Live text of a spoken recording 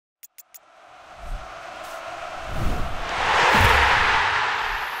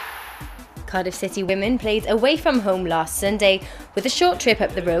Cardiff City women played away from home last Sunday with a short trip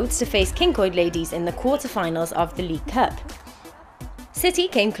up the roads to face Cyncoed ladies in the quarter-finals of the League Cup. City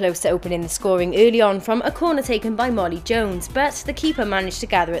came close to opening the scoring early on from a corner taken by Molly Jones, but the keeper managed to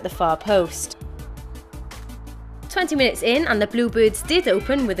gather at the far post. 20 minutes in and the Bluebirds did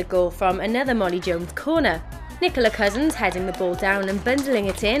open with a goal from another Molly Jones corner. Nicola Cousins heading the ball down and bundling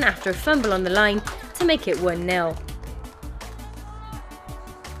it in after a fumble on the line to make it 1-0.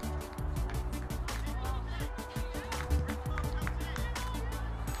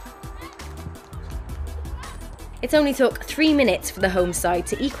 It only took 3 minutes for the home side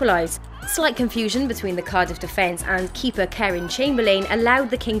to equalise. Slight confusion between the Cardiff defence and keeper Karen Chamberlain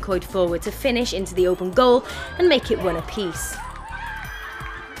allowed the Cyncoed forward to finish into the open goal and make it 1 apiece.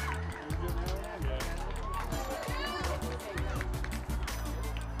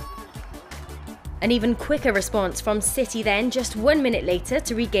 An even quicker response from City then, just 1 minute later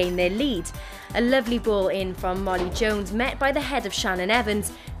to regain their lead. A lovely ball in from Molly Jones met by the head of Shannon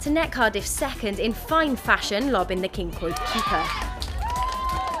Evans to net Cardiff second in fine fashion, lobbing the Cyncoed keeper.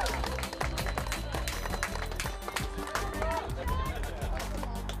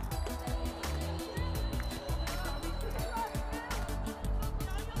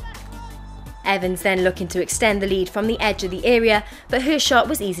 Evans then looking to extend the lead from the edge of the area, but her shot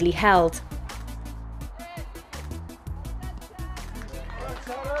was easily held.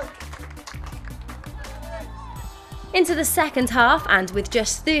 Into the second half, and with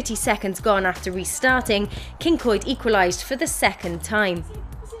just 30 seconds gone after restarting, Cyncoed equalised for the second time.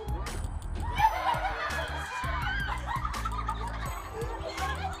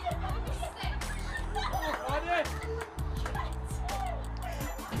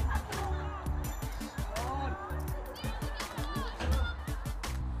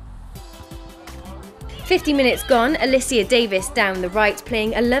 "50 minutes gone, Alicia Davis down the right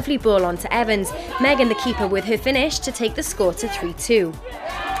playing a lovely ball onto Evans, Megan the keeper with her finish to take the score to 3-2.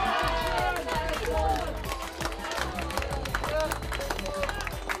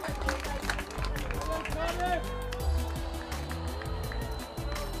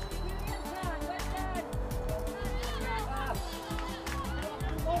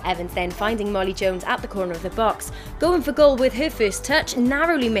 Evans then finding Molly Jones at the corner of the box, going for goal with her first touch,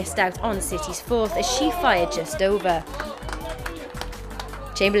 narrowly missed out on City's fourth as she fired just over.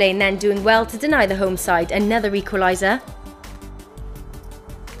 Chamberlain then doing well to deny the home side another equaliser.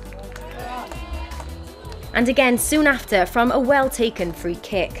 And again soon after from a well-taken free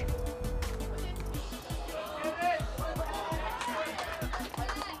kick.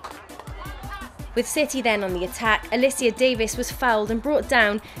 With City then on the attack, Alicia Davis was fouled and brought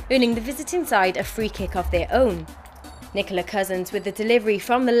down, earning the visiting side a free kick of their own. Nicola Cousins with the delivery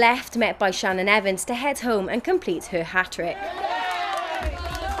from the left met by Shannon Evans to head home and complete her hat-trick.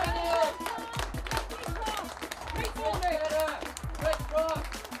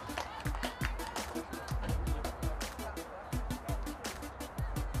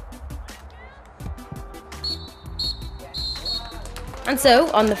 And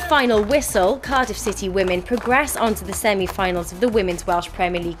so, on the final whistle, Cardiff City women progress on to the semi-finals of the Women's Welsh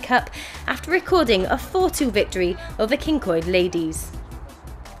Premier League Cup after recording a 4-2 victory over Cyncoed ladies.